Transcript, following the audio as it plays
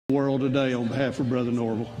world today on behalf of Brother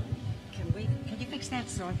Norvel. Can you fix that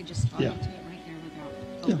so I could just talk to it right there without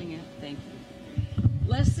holding it? Thank you.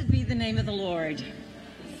 Blessed be the name of the Lord.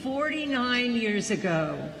 49 years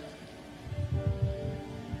ago,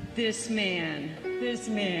 this man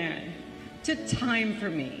took time for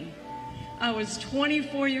me. I was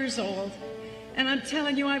 24 years old, and I'm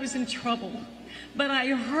telling you, I was in trouble. But I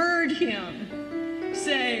heard him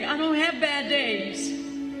say, I don't have bad days.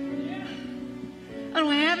 I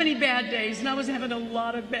don't have any bad days, and I was having a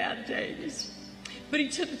lot of bad days. But he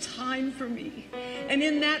took time for me. And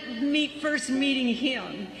in that first meeting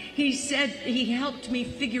him, he said he helped me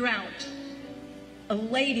figure out a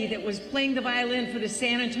lady that was playing the violin for the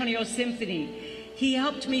San Antonio Symphony. He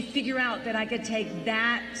helped me figure out that I could take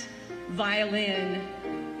that violin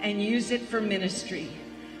and use it for ministry.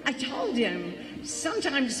 I told him,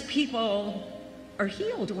 sometimes people are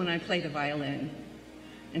healed when I play the violin.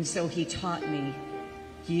 And so he taught me.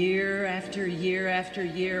 Year after year after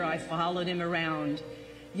year, I followed him around.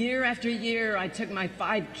 Year after year, I took my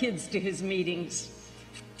 5 kids to his meetings.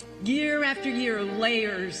 Year after year,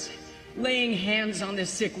 laying hands on the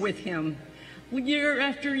sick with him. Year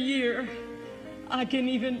after year, I can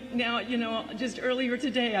even now, just earlier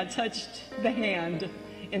today, I touched the hand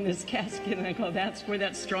in this casket, and I go, that's where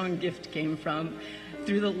that strong gift came from.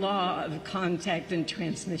 Through the law of contact and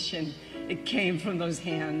transmission, it came from those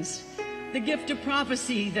hands. The gift of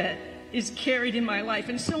prophecy that is carried in my life.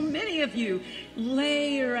 And so many of you,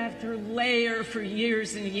 layer after layer for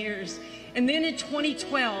years and years. And then in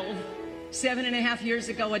 2012, 7.5 years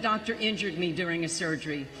ago, a doctor injured me during a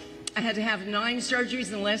surgery. I had to have 9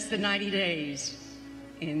 surgeries in less than 90 days.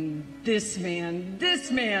 And this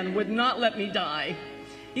man would not let me die.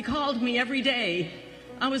 He called me every day.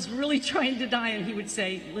 I was really trying to die, and he would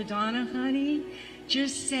say, LaDonna, honey,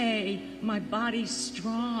 just say, my body's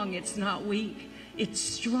strong, it's not weak. It's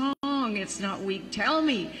strong, it's not weak. Tell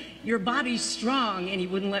me, your body's strong, and he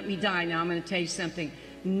wouldn't let me die. Now, I'm going to tell you something.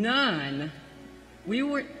 We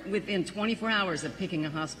were within 24 hours of picking a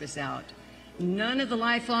hospice out. None of the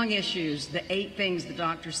lifelong issues, the 8 things the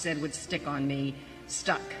doctor said would stick on me,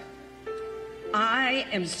 stuck. I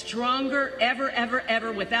am stronger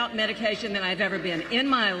ever without medication than I've ever been in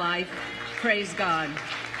my life. Praise God.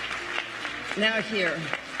 Now here,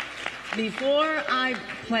 before I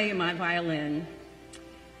play my violin,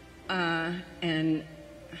 and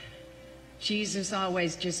Jesus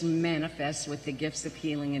always just manifests with the gifts of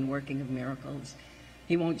healing and working of miracles.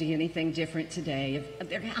 He won't do anything different today.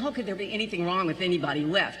 How could there be anything wrong with anybody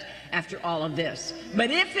left after all of this?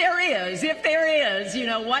 But if there is, you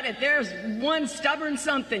know what? If there's one stubborn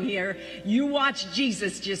something here, you watch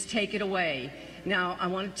Jesus just take it away. Now, I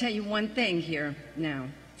want to tell you one thing here now.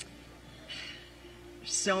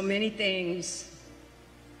 So many things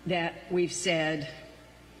that we've said,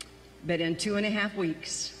 but in 2.5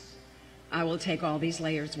 weeks, I will take all these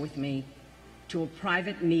layers with me to a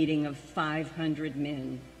private meeting of 500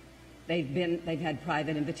 men. They've had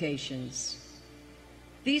private invitations.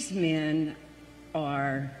 These men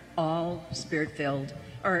are all spirit-filled,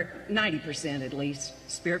 or 90% at least,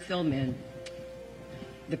 spirit-filled men.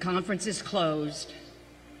 The conference is closed.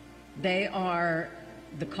 They are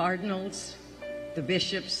the cardinals, the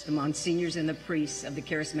bishops, the monsignors, and the priests of the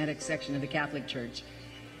charismatic section of the Catholic Church.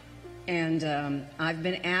 And I've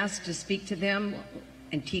been asked to speak to them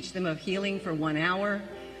and teach them of healing for 1 hour.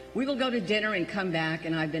 We will go to dinner and come back,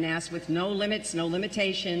 and I've been asked with no limits, no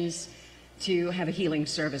limitations, to have a healing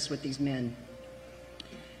service with these men.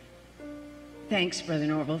 Thanks, Brother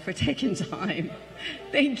Norvel, for taking time.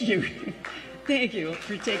 Thank you. Thank you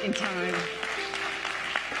for taking time.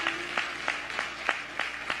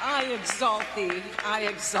 I exalt thee. I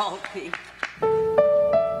exalt thee.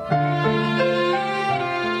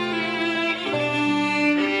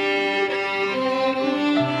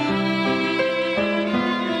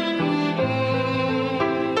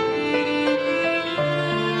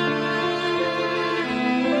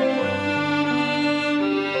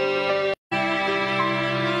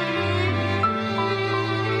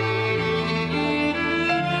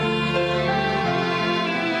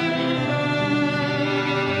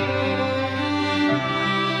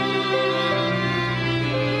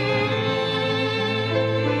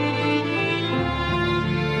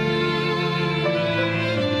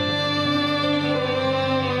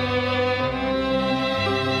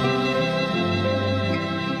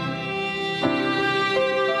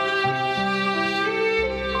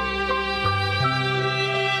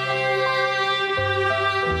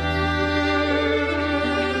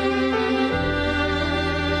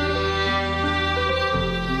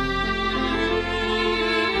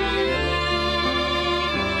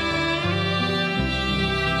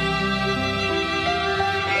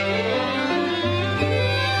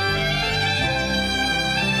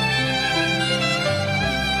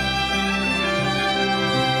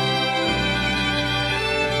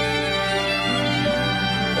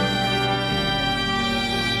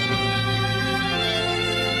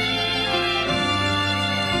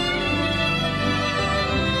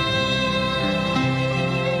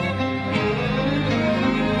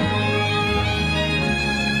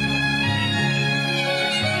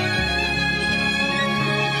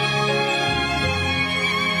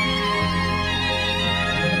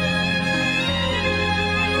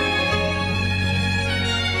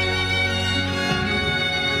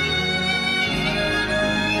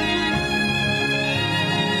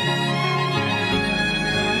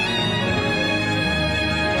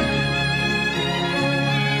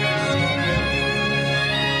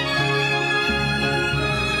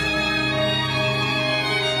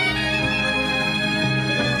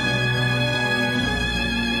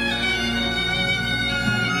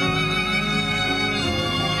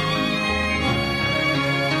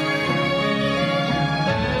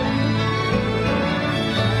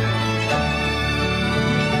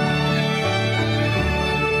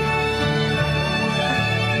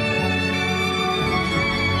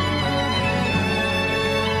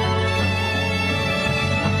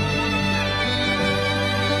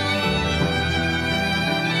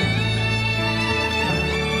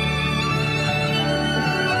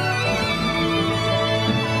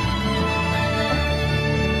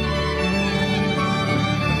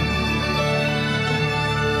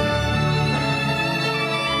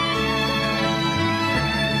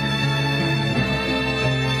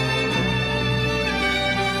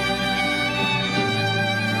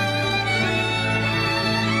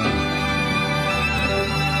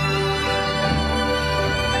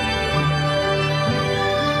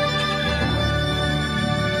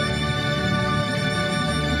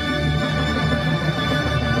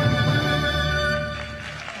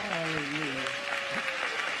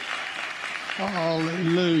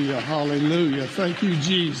 Thank you,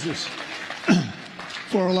 Jesus.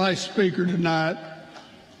 For our last speaker tonight,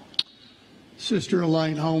 Sister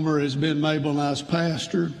Elaine Homer has been Mabel and I's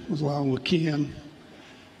pastor, along with Ken.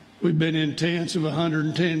 We've been in tents of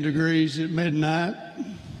 110 degrees at midnight.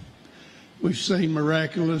 We've seen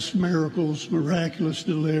miraculous miracles, miraculous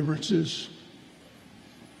deliverances.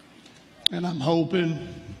 And I'm hoping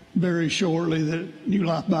very shortly that New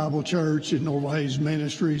Life Bible Church and Norvel Hayes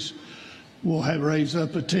Ministries will raise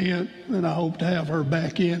up a tent, and I hope to have her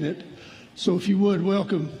back in it. So if you would,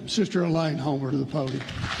 welcome Sister Elaine Homer to the podium.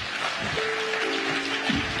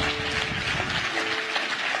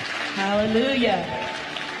 Hallelujah.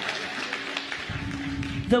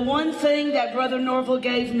 The one thing that Brother Norvel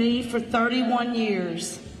gave me for 31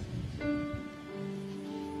 years,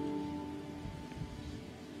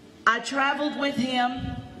 I traveled with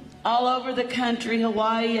him all over the country,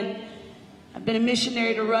 Hawaii, and I've been a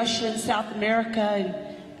missionary to Russia and South America and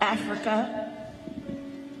Africa.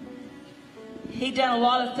 He done a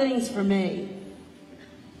lot of things for me.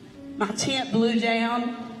 My tent blew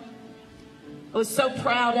down. I was so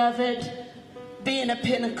proud of it, being a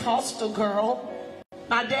Pentecostal girl.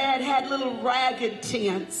 My dad had little ragged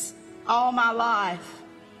tents all my life,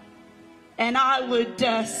 and I would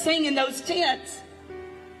sing in those tents.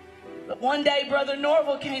 But one day, Brother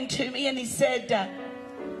Norvel came to me and he said,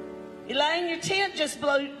 Elaine, your tent just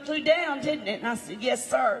blew down, didn't it? And I said, yes,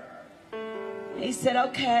 sir. And he said,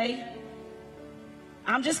 okay,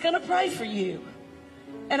 I'm just going to pray for you.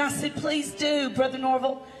 And I said, please do, Brother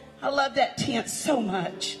Norvel. I love that tent so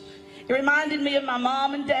much. It reminded me of my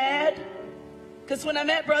mom and dad. Because when I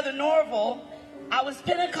met Brother Norvel, I was a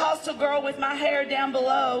Pentecostal girl with my hair down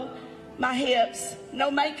below my hips.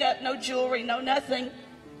 No makeup, no jewelry, no nothing.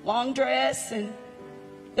 Long dress. And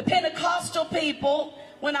the Pentecostal people,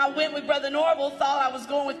 when I went with Brother Norvel, thought I was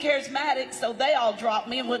going with charismatics, so they all dropped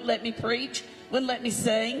me and wouldn't let me preach, wouldn't let me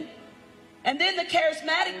sing. And then the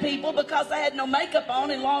charismatic people, because I had no makeup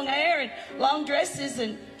on and long hair and long dresses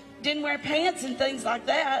and didn't wear pants and things like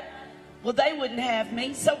that, well, they wouldn't have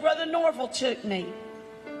me. So Brother Norvel took me.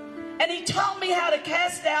 And he taught me how to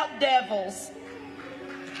cast out devils.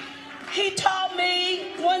 He taught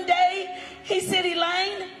me one day, he said,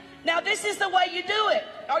 Elaine, now this is the way you do it.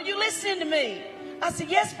 Are you listening to me? I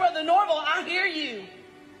said, yes, Brother Norvel, I hear you.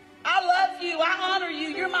 I love you. I honor you.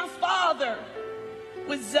 You're my father.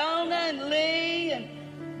 With Zona and Lee and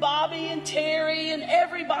Bobby and Terry and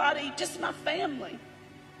everybody, just my family.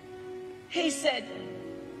 He said,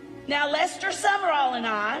 now Lester Summerall and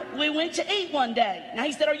I, we went to eat one day. Now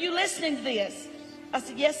he said, are you listening to this? I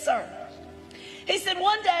said, yes, sir. He said,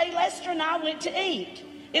 one day Lester and I went to eat.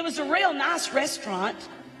 It was a real nice restaurant.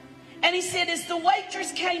 And he said, as the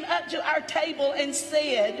waitress came up to our table and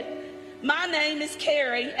said, my name is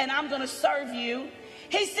Carrie and I'm going to serve you,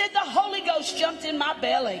 he said the Holy Ghost jumped in my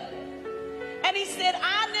belly. And he said,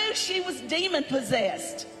 I knew she was demon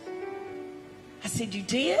possessed. I said, you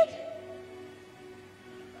did?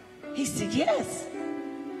 He said, yes.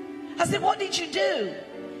 I said, what did you do?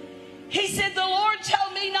 He said, the Lord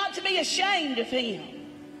told me not to be ashamed of him.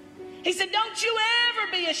 He said, don't you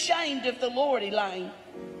ever be ashamed of the Lord, Elaine.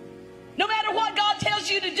 No matter what God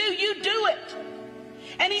tells you to do, you do it.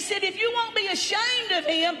 And he said, if you won't be ashamed of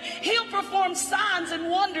him, he'll perform signs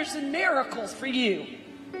and wonders and miracles for you.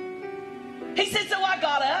 He said, so I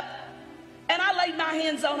got up and I laid my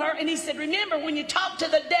hands on her. And he said, remember, when you talk to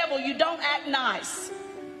the devil, you don't act nice.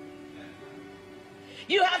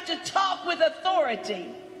 You have to talk with authority.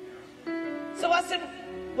 So I said,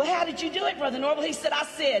 well, how did you do it, Brother Norvel? He said, I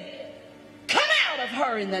said, come out of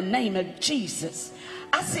her in the name of Jesus.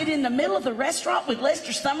 I said, in the middle of the restaurant with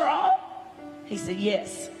Lester Summerall? He said,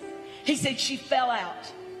 yes. He said, she fell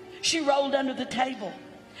out. She rolled under the table.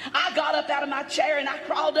 I got up out of my chair and I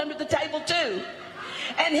crawled under the table too.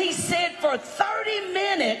 And he said, for 30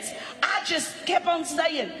 minutes, I just kept on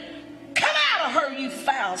saying, come out of her, you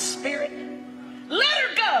foul spirit. Let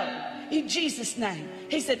her go in Jesus' name.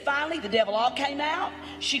 He said, finally, the devil all came out.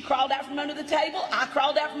 She crawled out from under the table. I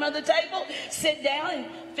crawled out from under the table, sit down and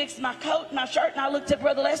fixed my coat and my shirt. And I looked at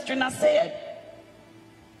Brother Lester and I said,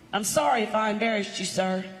 I'm sorry if I embarrassed you,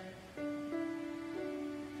 sir.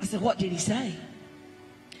 I said, what did he say?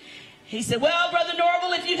 He said, well, Brother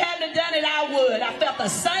Norvel, if you hadn't done it, I would. I felt the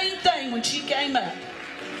same thing when she came up.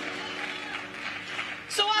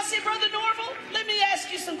 So I said, Brother Norvel, let me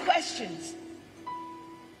ask you some questions.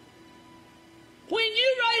 When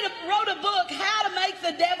you wrote a book, How to Make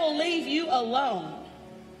the Devil Leave You Alone,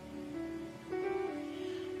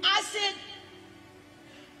 I said,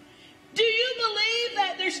 do you believe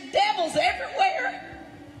that there's devils everywhere?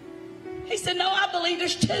 He said, no, I believe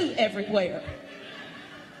there's two everywhere.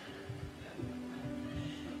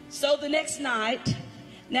 So the next night,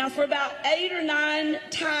 now for about 8 or 9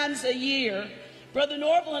 times a year, Brother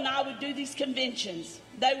Norvel and I would do these conventions.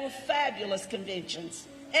 They were fabulous conventions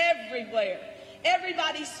everywhere.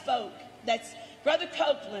 Everybody spoke. That's Brother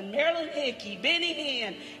Copeland, Marilyn Hickey, Benny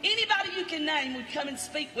Hinn, anybody you can name would come and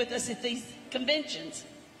speak with us at these conventions.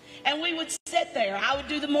 And we would sit there. I would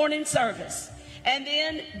do the morning service. And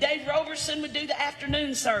then Dave Roberson would do the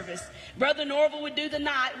afternoon service. Brother Norvel would do the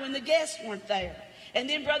night when the guests weren't there. And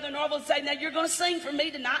then Brother Norvel would say, now you're going to sing for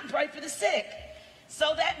me tonight and pray for the sick.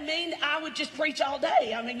 So that meant I would just preach all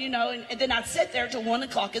day. I mean, you know, and then I'd sit there till 1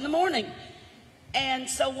 o'clock in the morning. And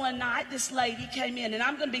so one night, this lady came in, and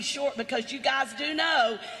I'm going to be short because you guys do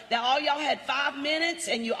know that all y'all had 5 minutes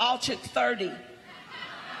and you all took 30.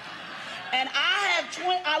 And I have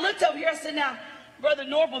 20. I looked over here, I said, now, Brother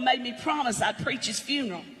Norvel made me promise I'd preach his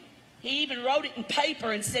funeral. He even wrote it in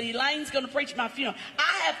paper and said, Elaine's going to preach my funeral.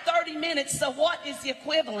 I have 30 minutes, so what is the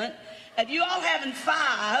equivalent of you all having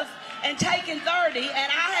 5 and taking 30,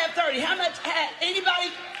 and I have 30? How much, anybody?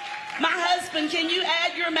 My husband, can you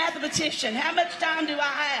add? You're a mathematician. How much time do I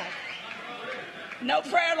have? No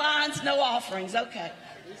prayer lines, no offerings. Okay.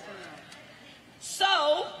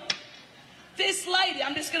 So, this lady,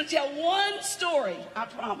 I'm just going to tell one story, I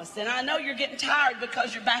promise. And I know you're getting tired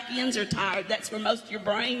because your back ends are tired. That's where most of your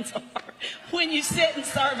brains are when you sit in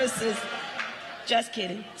services. Just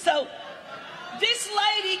kidding. So, this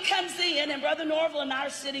lady comes in, and Brother Norvel and I are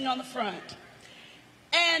sitting on the front.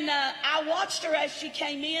 And I watched her as she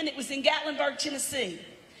came in. It was in Gatlinburg, Tennessee.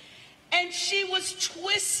 And she was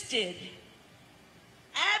twisted,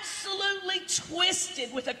 absolutely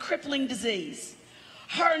twisted with a crippling disease.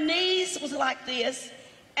 Her knees was like this,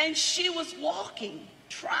 and she was walking,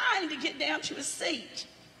 trying to get down to a seat.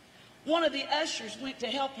 One of the ushers went to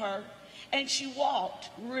help her, and she walked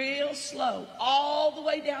real slow all the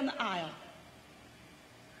way down the aisle.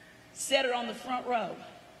 Set her on the front row.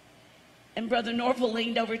 And Brother Norvel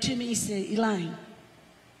leaned over to me. He said, Elaine,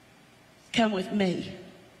 come with me.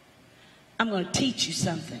 I'm going to teach you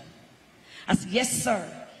something. I said, yes, sir.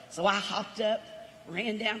 So I hopped up,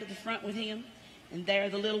 ran down to the front with him. And there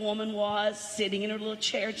the little woman was, sitting in her little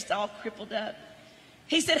chair, just all crippled up.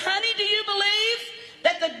 He said, honey, do you believe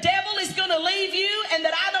that the devil is going to leave you and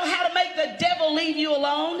that I know how to make the devil leave you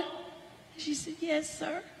alone? She said, yes,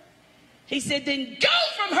 sir. He said, then go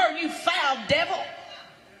from her, you foul devil.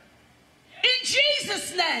 In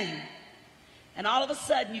Jesus' name. And all of a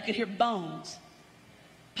sudden, you could hear bones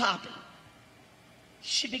popping.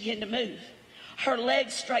 She began to move. Her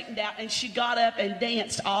legs straightened out, and she got up and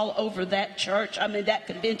danced all over that church, that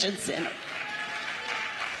convention center.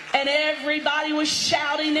 And everybody was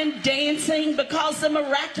shouting and dancing because of the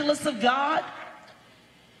miraculous of God.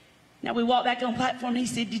 Now, we walked back on the platform, and he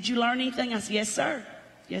said, did you learn anything? I said, yes, sir.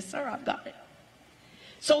 Yes, sir, I've got it.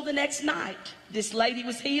 So the next night, this lady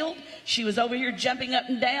was healed. She was over here jumping up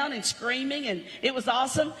and down and screaming, and it was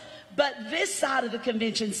awesome. But this side of the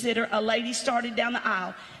convention center, a lady started down the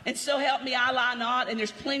aisle. And so help me, I lie not, and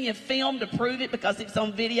there's plenty of film to prove it because it's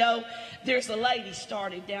on video. There's a lady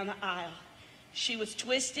started down the aisle. She was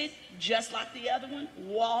twisted, just like the other one,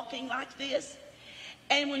 walking like this.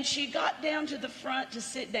 And when she got down to the front to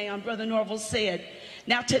sit down, Brother Norvel said,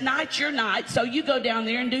 now tonight's your night, so you go down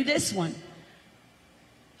there and do this one.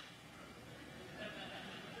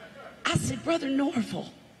 I said, Brother Norvel.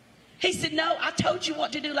 He said, no, I told you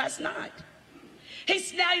what to do last night. He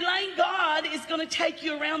said, now Elaine, God is going to take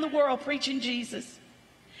you around the world preaching Jesus.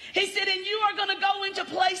 He said, and you are going to go into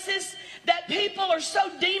places that people are so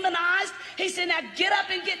demonized. He said, now get up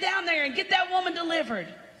and get down there and get that woman delivered.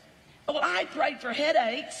 Well, I prayed for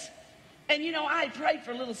headaches. And, I had prayed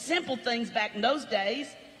for little simple things back in those days.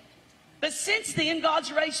 But since then,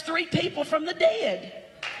 God's raised 3 people from the dead.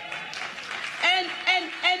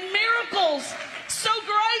 And miracles so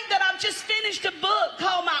great that I've just finished a book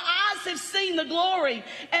called My Eyes Have Seen the Glory.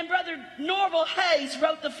 And Brother Norvel Hayes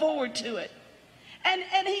wrote the foreword to it.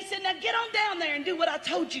 And he said, now get on down there and do what I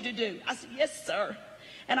told you to do. I said, yes, sir.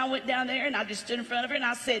 And I went down there and I just stood in front of her and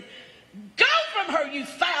I said, go from her, you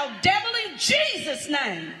foul devil, in Jesus'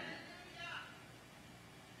 name.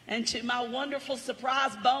 And to my wonderful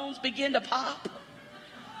surprise, bones began to pop.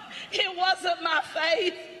 It wasn't my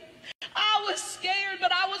faith. I was scared,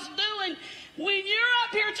 but I was doing. When you're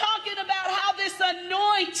up here talking about how this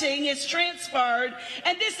anointing is transferred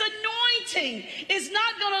and this anointing is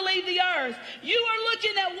not going to leave the earth, you are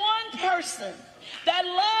looking at one person that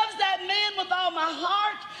loves that man with all my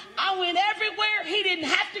heart. I went everywhere. He didn't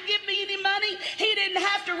have to give me any money. He didn't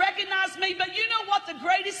have to recognize me. But you know what the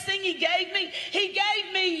greatest thing he gave me? He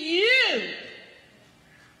gave me you.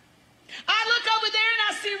 I look over there and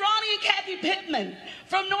I see Ronnie and Kathy Pittman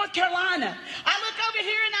from North Carolina. I look over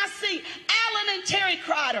here and I see Alan and Terry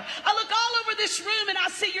Crider. I look all over this room and I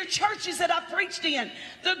see your churches that I've preached in.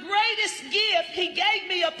 The greatest gift, he gave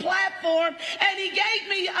me a platform and he gave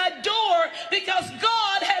me a door because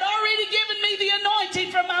God had already given me the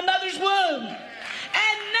anointing from my mother's womb.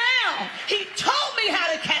 And now he taught me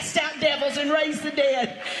how to cast out devils and raise the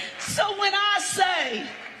dead. So when I say,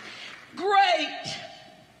 great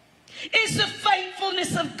is the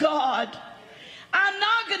faithfulness of God, I'm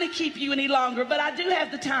not going to keep you any longer, but I do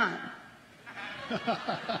have the time.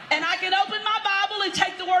 And I can open my Bible and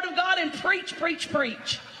take the Word of God and preach.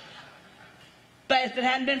 But if it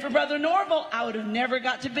hadn't been for Brother Norvel, I would have never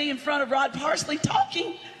got to be in front of Rod Parsley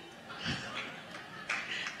talking.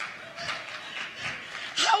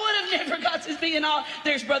 I would have never got to be in all.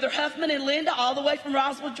 There's Brother Huffman and Linda all the way from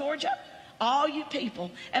Roswell, Georgia. All you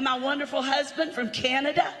people. And my wonderful husband from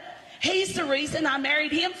Canada. He's the reason I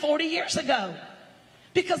married him 40 years ago.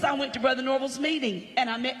 Because I went to Brother Norvel's meeting and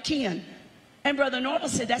I met Ken. And Brother Norvel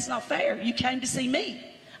said, that's not fair. You came to see me.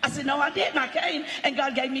 I said, no, I didn't. I came and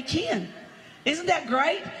God gave me Ken. Isn't that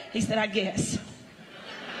great? He said, I guess.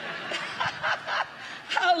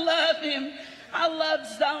 I love him. I love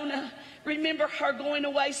Zona. Remember her going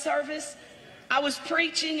away service? I was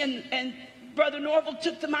preaching and Brother Norvel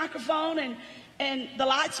took the microphone and the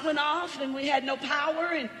lights went off and we had no power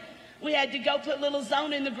and we had to go put little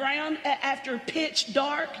Zona in the ground after pitch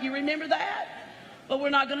dark. You remember that? But we're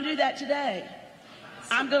not going to do that today.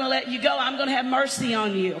 I'm going to let you go. I'm going to have mercy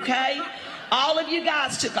on you, okay? All of you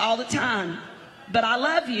guys took all the time. But I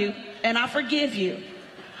love you and I forgive you.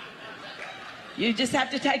 You just have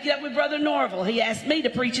to take it up with Brother Norvel. He asked me to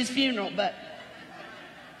preach his funeral, but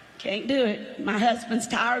can't do it. My husband's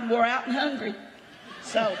tired, wore out, and hungry.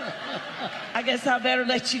 So I guess I better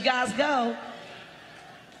let you guys go.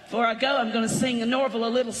 Before I go, I'm going to sing Norvel a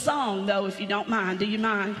little song, though, if you don't mind. Do you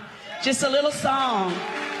mind? Just a little song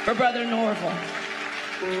for Brother Norvel.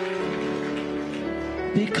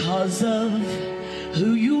 Because of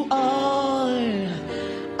who you are,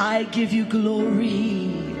 I give you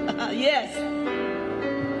glory. Yes.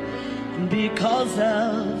 Because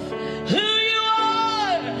of who you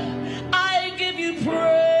are, I give you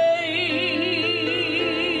praise.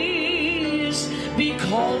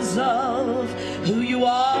 Because of who you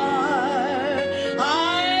are,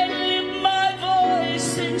 I lift my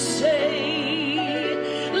voice and say,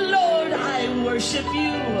 Lord, I worship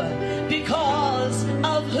you because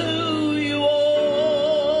of who you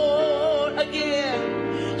are.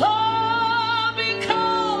 Again. Oh,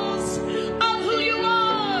 because of who you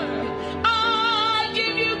are, I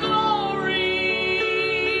give you glory.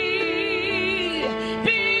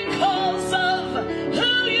 Because of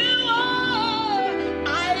who you are,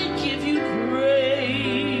 I give you praise.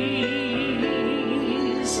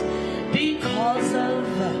 Because of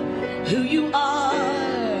who you are,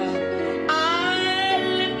 I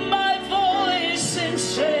lift my voice and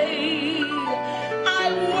say,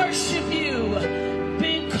 I worship you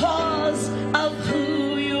because of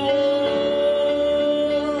who you are.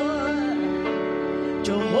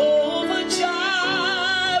 Jehovah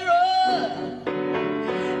Jireh,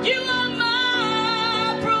 you are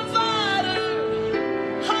my provider.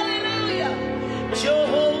 Hallelujah.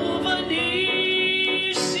 Jehovah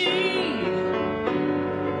Nissi,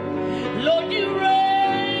 Lord, you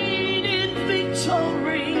reign in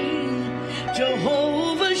victory.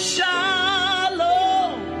 Jehovah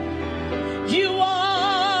Shalom, you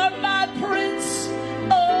are my Prince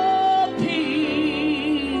of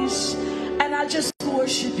Peace. And I just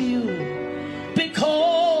worship you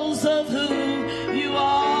because of who you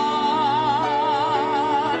are.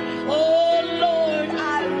 Oh Lord,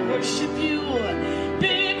 I worship you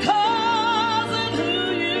because of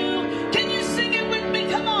who you. Can you sing it with me?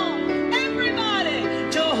 Come on, everybody.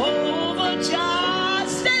 Jehovah Jireh,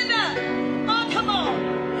 stand up. Oh, come on.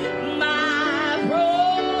 My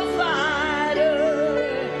provider,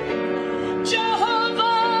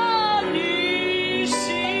 Jehovah Nissi,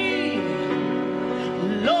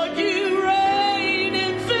 Lord, you reign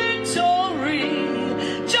in victory.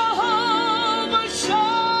 Jehovah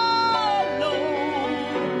Shalom,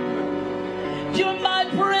 you're my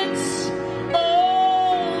Prince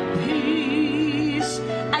of Peace,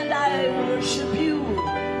 and I worship you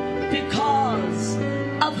because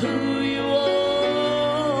of who you are.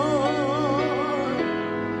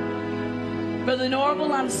 Brother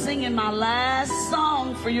Norvel, I'm singing my last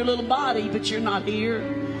song for your little body, but you're not here.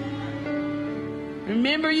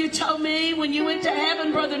 Remember you told me when you went to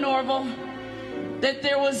heaven, Brother Norvel, that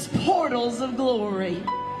there was portals of glory.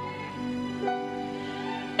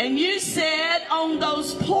 And you said on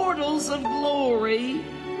those portals of glory,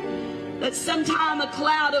 that sometime a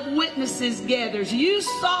cloud of witnesses gathers. You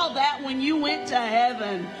saw that when you went to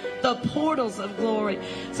heaven, the portals of glory.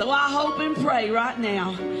 So I hope and pray right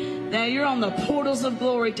now that you're on the portals of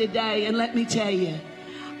glory today. And let me tell you,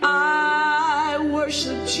 I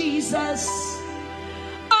worship Jesus.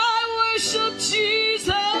 I worship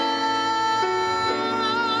Jesus.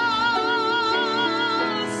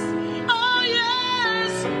 Oh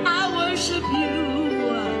yes, I worship you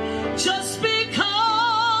just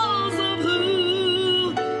because of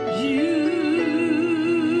who you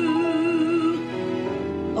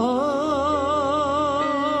are.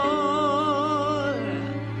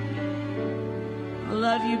 I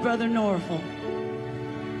love you, Brother Norvel.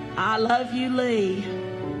 I love you, Lee.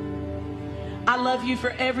 I love you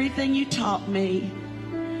for everything you taught me.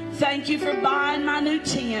 Thank you for buying my new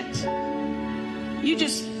tent. You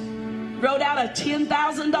just wrote out a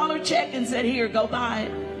 $10,000 check and said, here, go buy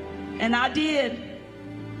it. And I did.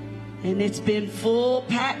 And it's been full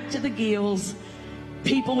packed to the gills.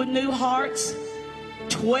 People with new hearts.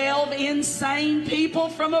 12 insane people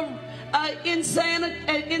from a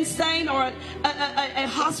insane or a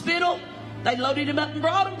hospital. They loaded him up and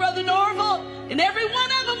brought him, Brother Norvel. And every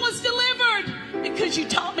one of them was delivered because you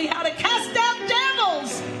taught me how to cast out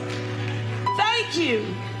devils. Thank you.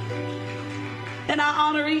 And I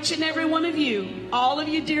honor each and every one of you. All of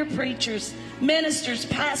you dear preachers, ministers,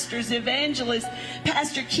 pastors, evangelists,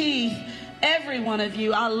 Pastor Keith, every one of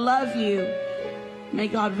you. I love you. May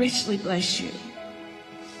God richly bless you.